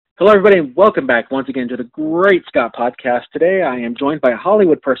Hello, everybody, and welcome back once again to the Great Scott Podcast. Today, I am joined by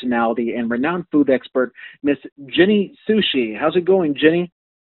Hollywood personality and renowned food expert, Miss Jenny Sushe. How's it going, Jenny?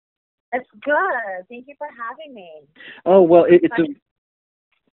 It's good. Thank you for having me. Oh well, it's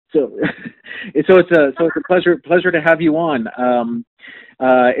a pleasure to have you on.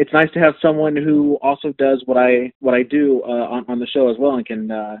 It's nice to have someone who also does what I do on the show as well, and can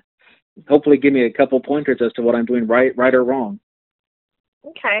hopefully give me a couple pointers as to what I'm doing right or wrong.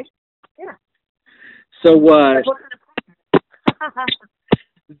 Okay. Yeah. So what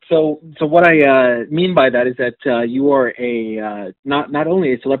I mean by that is that you are a not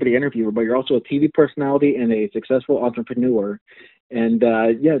only a celebrity interviewer, but you're also a TV personality and a successful entrepreneur, and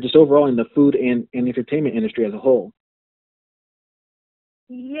just overall in the food and entertainment industry as a whole.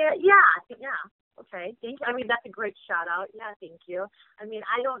 Yeah. Okay. Thank you. I mean, that's a great shout out. Yeah. Thank you. I mean,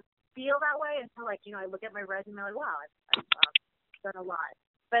 I don't feel that way until I look at my resume like, wow, I've done a lot.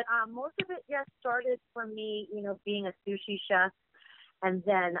 But most of it, started for me, being a sushi chef. And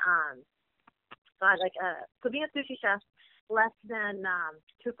then, so being a sushi chef, less than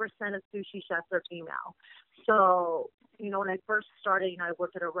 2% of sushi chefs are female. So, when I first started, I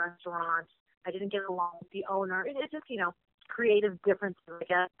worked at a restaurant. I didn't get along with the owner. It's just, creative differences, I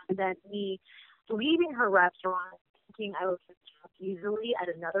guess. And then me leaving her restaurant, thinking I would easily at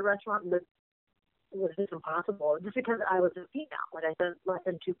another restaurant was just impossible, just because I was a female. Like I said, less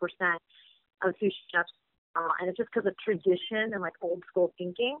than 2% of sushi chefs. And it's just because of tradition and old school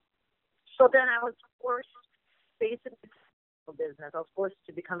thinking. So then I was forced, basically, business. I was forced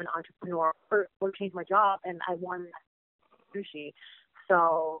to become an entrepreneur or change my job, and I wanted sushi.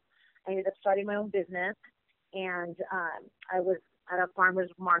 So I ended up starting my own business, and I was at a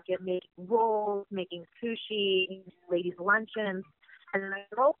farmer's market making rolls, making sushi, ladies' luncheons, and then my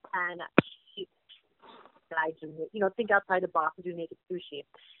girlfriend, I do, think outside the box and do naked sushi.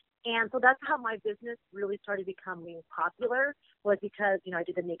 And so that's how my business really started becoming popular, was because, I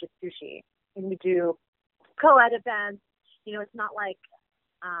did the naked sushi. And we do co-ed events. It's not like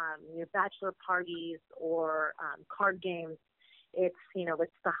your bachelor parties or card games. It's,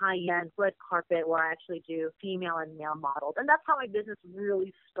 it's the high-end red carpet where I actually do female and male models. And that's how my business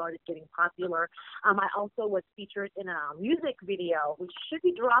really started getting popular. I also was featured in a music video, which should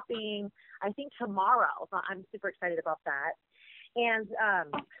be dropping, I think, tomorrow. So I'm super excited about that. And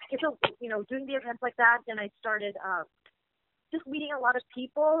so, doing the events like that, then I started just meeting a lot of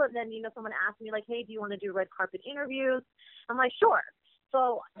people. And then, someone asked me, hey, do you want to do red carpet interviews? I'm like, sure.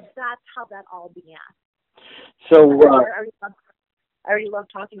 So that's how that all began. So I already love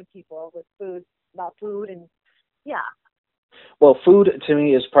talking to people about food, and yeah. Well, food to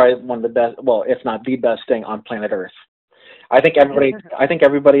me is probably one of the best, well, if not the best thing on planet Earth. I think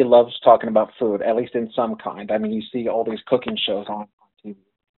everybody loves talking about food, at least in some kind. I mean, you see all these cooking shows on TV.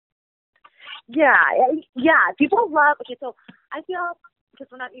 Yeah. People love. Okay, so I feel, because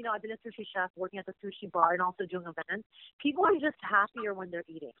when I've been a sushi chef, working at the sushi bar, and also doing events. People are just happier when they're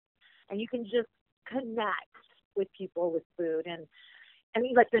eating, and you can just connect with people with food, and I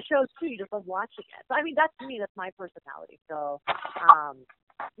mean, the shows too. You just love watching it. So I mean, that's me. That's my personality. So,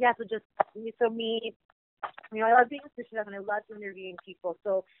 So me. I love being a sushi chef, and I love interviewing people.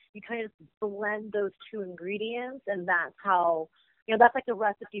 So you kind of blend those two ingredients, and that's how, that's like the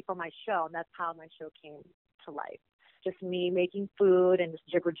recipe for my show, and that's how my show came to life. Just me making food and just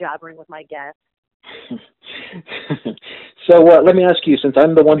jibber-jabbering with my guests. So let me ask you, since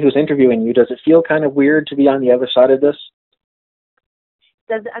I'm the one who's interviewing you, does it feel kind of weird to be on the other side of this?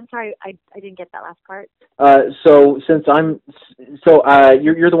 I'm sorry, I didn't get that last part.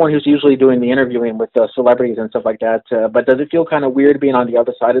 You're the one who's usually doing the interviewing with celebrities and stuff like that. But does it feel kind of weird being on the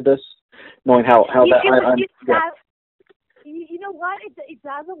other side of this, knowing how that? You know what? It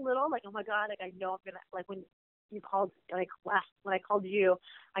does a little. Oh my God! I know I'm gonna when you called when I called you,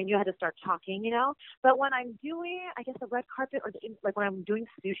 I knew I had to start talking. But when I'm doing, I guess, the red carpet, or when I'm doing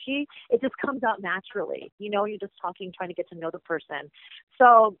sushi, it just comes out naturally. You're just talking, trying to get to know the person.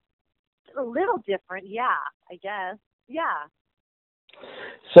 So it's a little different, yeah. I guess, yeah.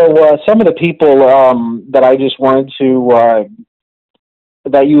 So some of the people that I just wanted to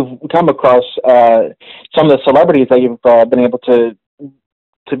that you've come across, some of the celebrities that you've been able to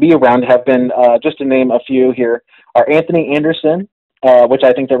be around have been, just to name a few here, are Anthony Anderson, which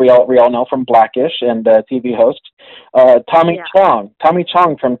I think that we all know from Blackish, and TV host, Tommy Chong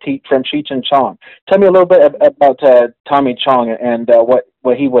from Cheech and Chong. Tell me a little bit about Tommy Chong and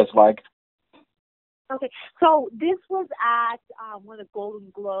what he was like. Okay, so this was at one of the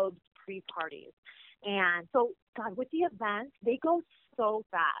Golden Globes pre-parties. And so, God, with the events, they go so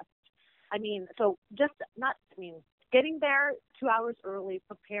fast. I mean, so just not, I mean, getting there 2 hours early,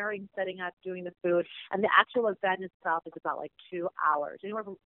 preparing, setting up, doing the food, and the actual event itself is about like 2 hours, anywhere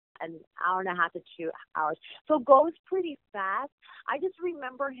from an hour and a half to 2 hours. So it goes pretty fast. I just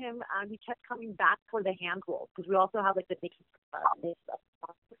remember him, he kept coming back for the hand rolls because we also have like the naked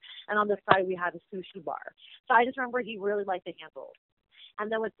stuff. And on the side we had a sushi bar. So I just remember he really liked the hand rolls.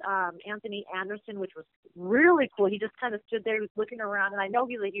 And then with Anthony Anderson, which was really cool, he just kind of stood there, he was looking around, and I know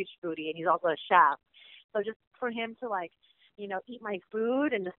he's a huge foodie and he's also a chef. So just for him to like, you know, eat my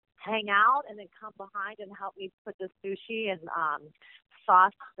food and just hang out and then come behind and help me put the sushi and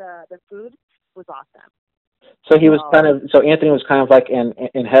sauce the food was awesome. So he was so Anthony was kind of like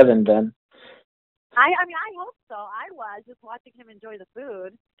in heaven then. I mean, I hope so. I was just watching him enjoy the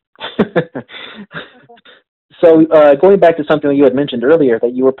food. So going back to something that you had mentioned earlier,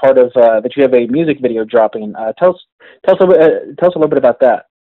 that you were part of, that you have a music video dropping. Tell us a little bit about that.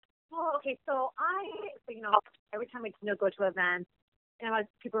 Oh, okay. So you know, every time I go to events, and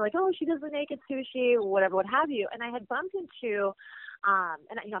people are like, oh, she does the naked sushi, or whatever, what have you. And I had bumped into,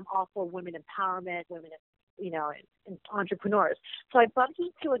 and you know, I'm all for women empowerment, women, you know, and entrepreneurs. So I bumped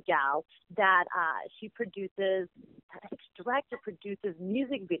into a gal that she produces, I think she directs or produces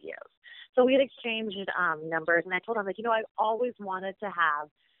music videos. So we had exchanged numbers, and I told her, like, you know, I've always wanted to have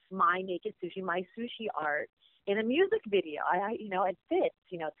my naked sushi, my sushi art in a music video. You know, it fits,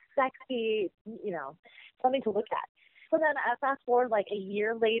 you know, it's sexy, you know, something to look at. So then fast forward like a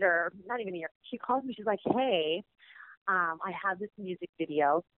year later, not even a year, she calls me, she's like, hey, I have this music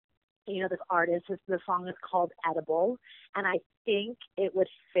video. You know, this artist, the song is called Edible, and I think it would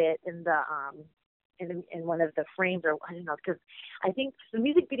fit in the in one of the frames, or I don't know, because I think the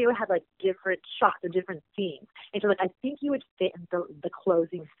music video had like different shots or different scenes, and so like I think you would fit in the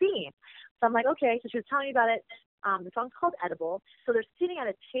closing scene. So I'm like, okay. So she was telling me about it. The song's called Edible. So they're sitting at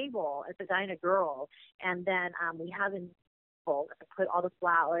a table, it's a guy and a girl, and then we have in I put all the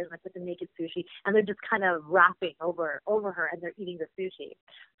flowers and I put the naked sushi, and they're just kind of wrapping over her, and they're eating the sushi.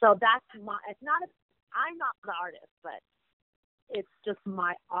 So that's I'm not the artist, but it's just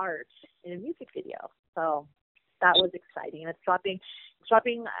my art in a music video. So that was exciting, and it's dropping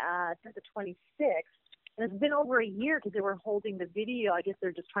since the 26th, and it's been over a year because they were holding the video. I guess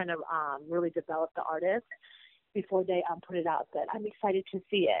they're just trying to really develop the artist before they put it out. But I'm excited to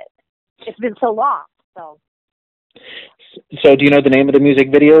see it. It's been so long, so. So do you know the name of the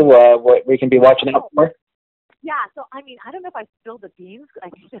music video, what we can be watching out for? Yeah, so I mean, I don't know if I spilled the beans, but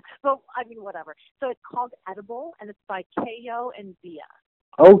I mean, whatever. So it's called Edible, and it's by Ko and Via.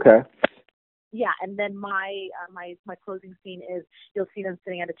 Okay. Yeah, and then my closing scene is you'll see them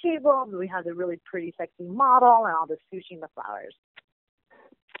sitting at a table, and we have the really pretty, sexy model, and all the sushi and the flowers.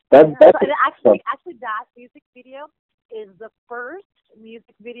 That's actually, that music video is the first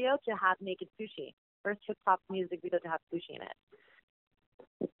music video to have naked sushi. First hip-hop music video to have sushi in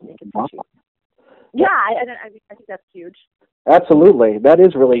it. Naked sushi. Yeah, I think that's huge. Absolutely. That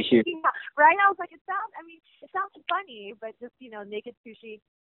is really huge. Yeah, right? I was like, it sounds funny, but just, you know, naked sushi,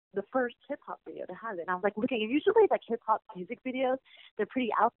 the first hip-hop video to have it. And I was like looking, and usually like hip-hop music videos, they're pretty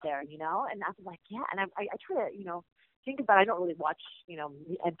out there, you know? And I was like, yeah. And I try to, you know, think about it. I don't really watch, you know,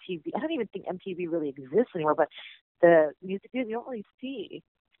 MTV. I don't even think MTV really exists anymore, but the music videos you don't really see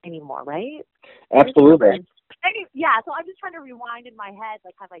anymore, right? Absolutely. Yeah, so I'm just trying to rewind in my head,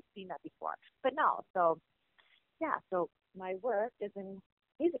 like, have I seen that before? But no, so, yeah, so my work is in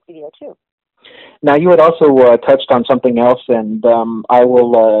music video, too. Now, you had also touched on something else, and I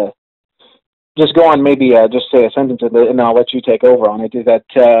will just go on, maybe just say a sentence, and then I'll let you take over on it, is that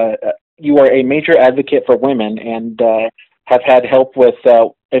you are a major advocate for women and have had help with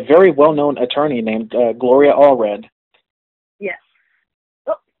a very well-known attorney named Gloria Allred. Yes.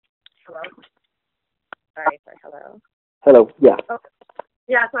 Oh, hello. Sorry, hello. Hello, yeah. Oh.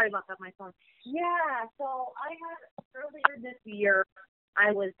 Yeah, sorry about that, my phone. Yeah, so I had, earlier this year,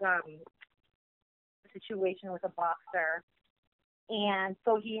 I was in a situation with a boxer, and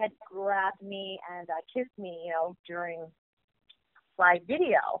so he had grabbed me and kissed me, you know, during live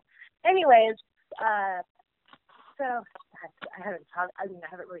video. Anyways, so I haven't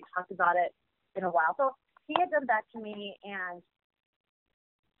really talked about it in a while. So he had done that to me, and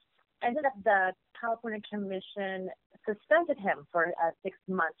ended up the California Commission suspended him for 6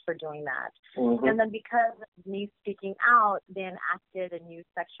 months for doing that. Mm-hmm. And then because of me speaking out, they enacted a new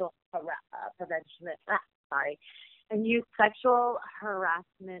sexual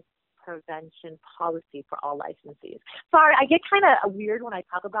harassment prevention policy for all licensees. Sorry, I get kind of weird when I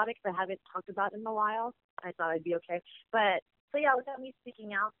talk about it because I haven't talked about it in a while. I thought I'd be okay. But So yeah, without me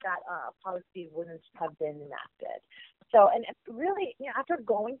speaking out, that policy wouldn't have been enacted. So, and really, after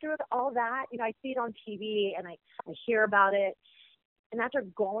going through all that, I see it on TV and I hear about it, and after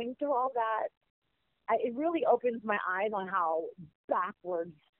going through all that, it really opens my eyes on how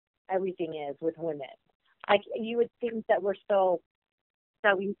backwards everything is with women. Like, you would think that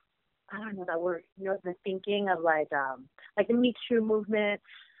that we, I don't know, that we're, the thinking of like the Me Too movement.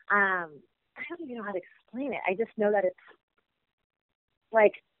 I don't even know how to explain it. I just know that it's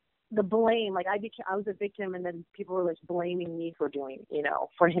like the blame. Like, I was a victim, and then people were like blaming me for doing,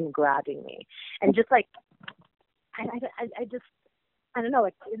 for him grabbing me, and just like I just, I don't know,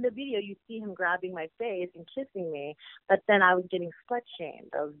 like in the video you see him grabbing my face and kissing me, but then I was getting slut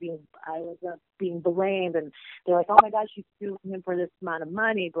shamed. I was being blamed, and they're like, oh my gosh, she's suing him for this amount of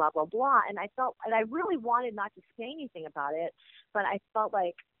money, blah blah blah. And I really wanted not to say anything about it, but I felt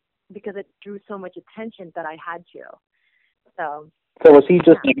like because it drew so much attention that I had to. So was he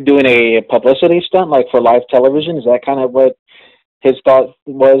just doing a publicity stunt, like for live television? Is that kind of what his thought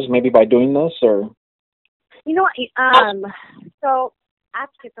was, maybe by doing this, or? So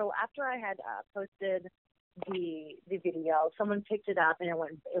after I had posted the video, someone picked it up and it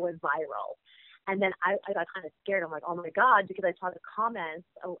went viral. And then I got kind of scared. I'm like, oh my God, because I saw the comments,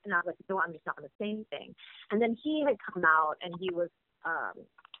 and I was like, no, I'm just not going to say anything. And then he had come out, and he was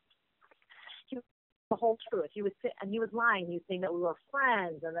the whole truth. He was lying. He was saying that we were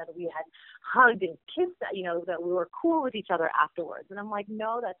friends and that we had hugged and kissed, that we were cool with each other afterwards. And I'm like,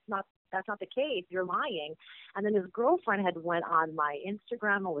 no, that's not the case. You're lying. And then his girlfriend had went on my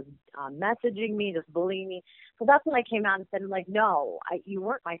Instagram and was messaging me, just bullying me. So that's when I came out and said, like, no, you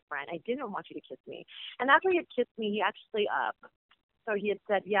weren't my friend. I didn't want you to kiss me. And after he had kissed me, he actually so he had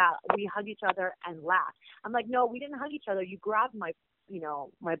said, yeah, we hug each other and laugh. I'm like, no, we didn't hug each other. You grabbed my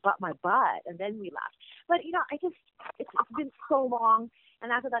butt, and then we laughed. But, it's been so long.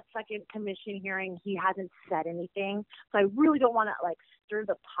 And after that second commission hearing, he hasn't said anything. So I really don't want to, stir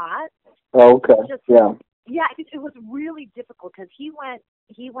the pot. Oh, okay. Yeah. Yeah, it was really difficult because he went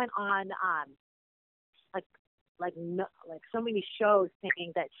on, like so many shows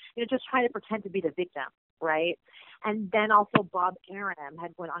saying that, just trying to pretend to be the victim. Right. And then also Bob Arum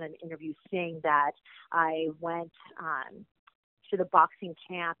had went on an interview saying that I went to the boxing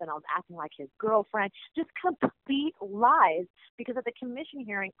camp and I was acting like his girlfriend. Just complete lies, because at the commission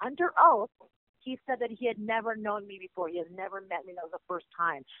hearing, under oath, he said that he had never known me before. He has never met me. That was the first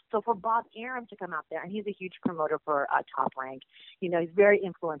time. So for Bob Arum to come out there, and he's a huge promoter for Top Rank, he's very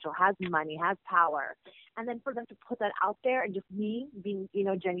influential, has money, has power. And then for them to put that out there, and just me being,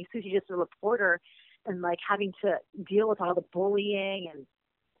 Jenny Sushe, just a reporter, and having to deal with all the bullying, and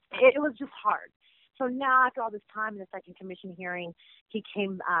it was just hard. So now, after all this time in the second commission hearing, he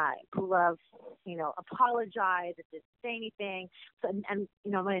came, Kulov, apologized, didn't say anything. So, and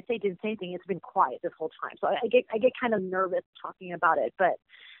when I say didn't say anything, it's been quiet this whole time. So I get kind of nervous talking about it, but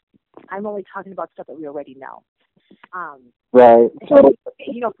I'm only talking about stuff that we already know. Right. So,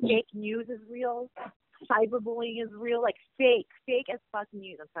 fake news is real. Cyberbullying is real, fake as fuck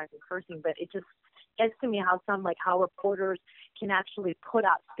news. I'm sorry for cursing, but it just gets to me how reporters can actually put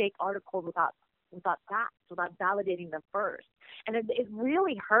out fake articles without facts, without validating them first. And it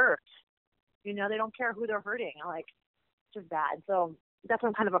really hurts. They don't care who they're hurting. It's just bad. So that's why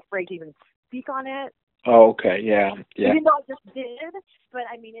I'm kind of afraid to even speak on it. Oh, okay. Yeah. Even though I just did, but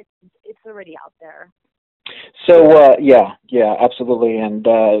I mean, it's already out there. So, yeah, absolutely. And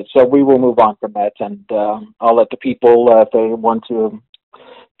so we will move on from that, and I'll let the people, if they want to,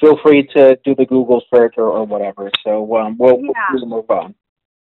 feel free to do the Google search or whatever. So we'll move on.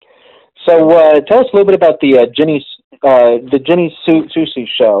 So tell us a little bit about the Jenny Sushe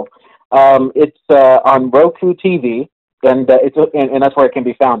show. It's on Roku TV, and and that's where it can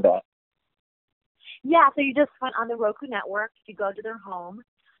be found at. Yeah, so you just went on the Roku network. You go to their home.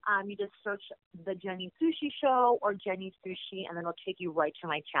 You just search the Jenny Sushe show or Jenny Sushe, and then it'll take you right to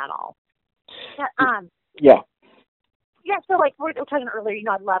my channel. Yeah. Yeah, so we were talking earlier,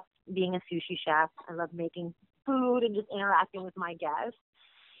 I love being a sushi chef. I love making food and just interacting with my guests.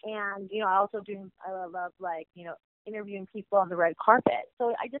 And, I also love interviewing people on the red carpet.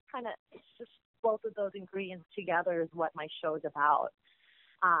 So I just just both of those ingredients together is what my show is about.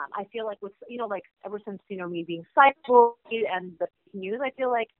 I feel like with, ever since, me being cyberbullied and the news, I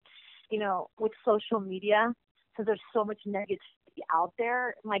feel like, with social media, since there's so much negativity out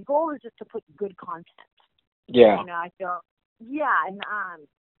there, my goal is just to put good content. Yeah. I feel, and,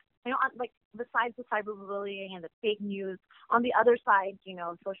 besides the cyberbullying and the fake news, on the other side,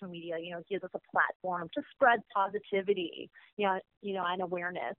 social media, gives us a platform to spread positivity, and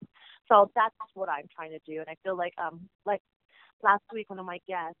awareness. So that's what I'm trying to do. And I feel like last week, one of my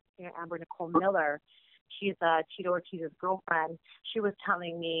guests, Amber Nicole Miller, she's Tito Ortiz's girlfriend. She was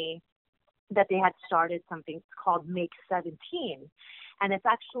telling me that they had started something called Make 17. And it's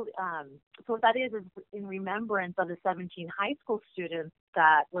actually, so what that is in remembrance of the 17 high school students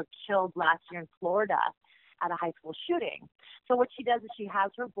that were killed last year in Florida at a high school shooting. So what she does is she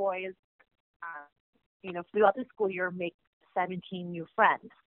has her boys, throughout the school year, make 17 new friends.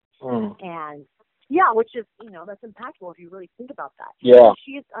 And yeah, which is, that's impactful if you really think about that. Yeah.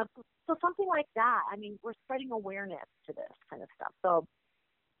 She's, so something like that. I mean, we're spreading awareness to this kind of stuff. So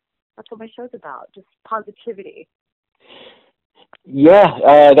that's what my show's about, just positivity.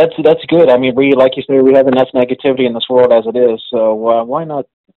 Yeah, that's good. I mean, like you say, we have enough negativity in this world as it is, so why not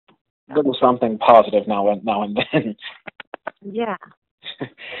do something positive now and then? Yeah.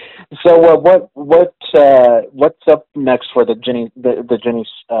 So what's up next for the Jenny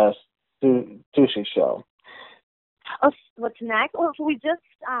Sushe show? Oh, what's next? Well, so we just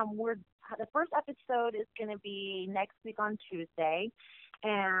the first episode is going to be next week on Tuesday,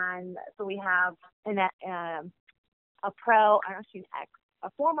 and so we have a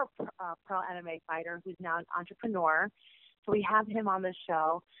former pro MMA fighter who's now an entrepreneur. So we have him on the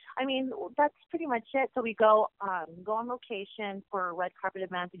show. I mean, that's pretty much it. So we go on location for red carpet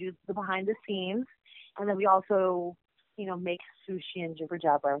events to do the behind the scenes, and then we also, make sushi and jibber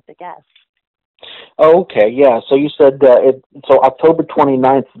jabber with the guests. Oh, okay, yeah. So you said so October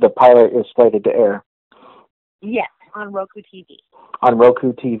 29th, the pilot is slated to air. Yes, on Roku TV. On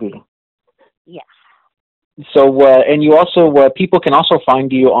Roku TV. Yes. So, and you also, people can also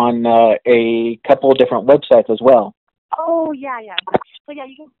find you on a couple of different websites as well. Oh, yeah. So, yeah,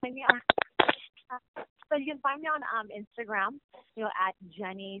 you can find me on, Instagram, at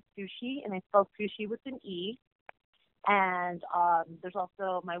Jenny Sushe, and I spell sushi with an E. And there's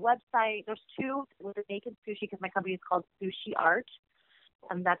also my website. There's two with a naked sushi because my company is called Sushi Art,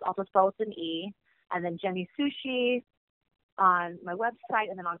 and that's also spelled with an E. And then Jenny Sushe on my website,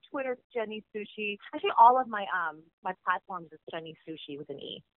 and then on Twitter, Jenny Sushe. Actually, all of my my platforms is Jenny Sushe with an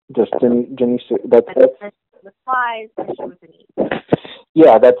E. Just Jenny Sushe. That's the five Sushe with an E.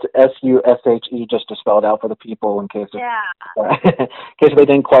 Yeah, that's SUSHE, just to spell it out for the people in case in case they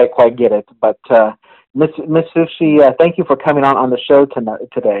didn't quite get it. But Miss Sushe, thank you for coming on the show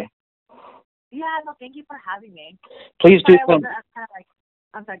today. Yeah, no, thank you for having me. Please do.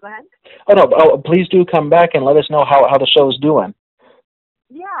 I'm sorry, go ahead. Oh, no. Oh, please do come back and let us know how the show's doing.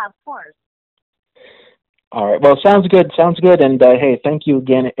 Yeah, of course. All right. Well, sounds good. And hey, thank you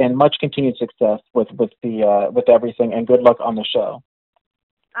again, and much continued success with everything, and good luck on the show.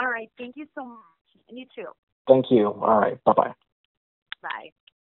 All right. Thank you so much. And you too. Thank you. All right. Bye-bye. Bye.